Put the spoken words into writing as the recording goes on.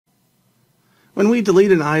When we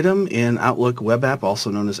delete an item in Outlook Web App, also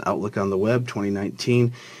known as Outlook on the Web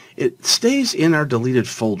 2019, it stays in our deleted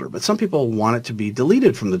folder, but some people want it to be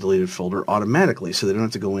deleted from the deleted folder automatically, so they don't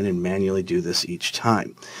have to go in and manually do this each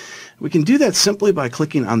time. We can do that simply by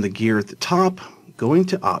clicking on the gear at the top, going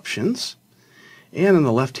to Options, and on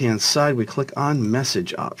the left-hand side we click on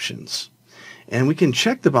Message Options. And we can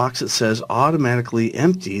check the box that says Automatically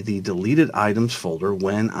Empty the Deleted Items folder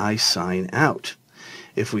when I sign out.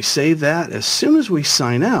 If we save that, as soon as we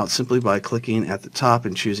sign out, simply by clicking at the top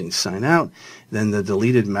and choosing Sign Out, then the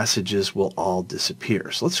deleted messages will all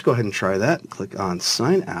disappear. So let's go ahead and try that. Click on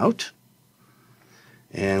Sign Out,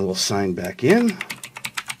 and we'll sign back in.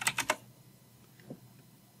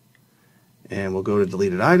 And we'll go to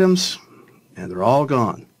Deleted Items, and they're all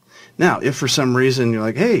gone. Now, if for some reason you're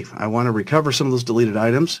like, hey, I want to recover some of those deleted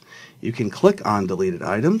items, you can click on Deleted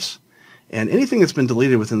Items, and anything that's been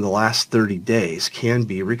deleted within the last 30 days can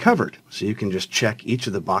be recovered. So you can just check each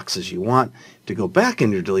of the boxes you want to go back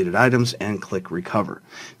in your deleted items and click Recover.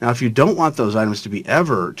 Now, if you don't want those items to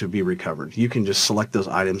be recovered, you can just select those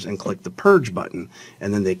items and click the Purge button,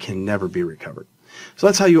 and then they can never be recovered. So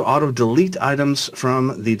that's how you auto-delete items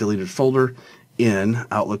from the deleted folder in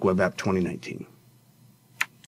Outlook Web App 2019.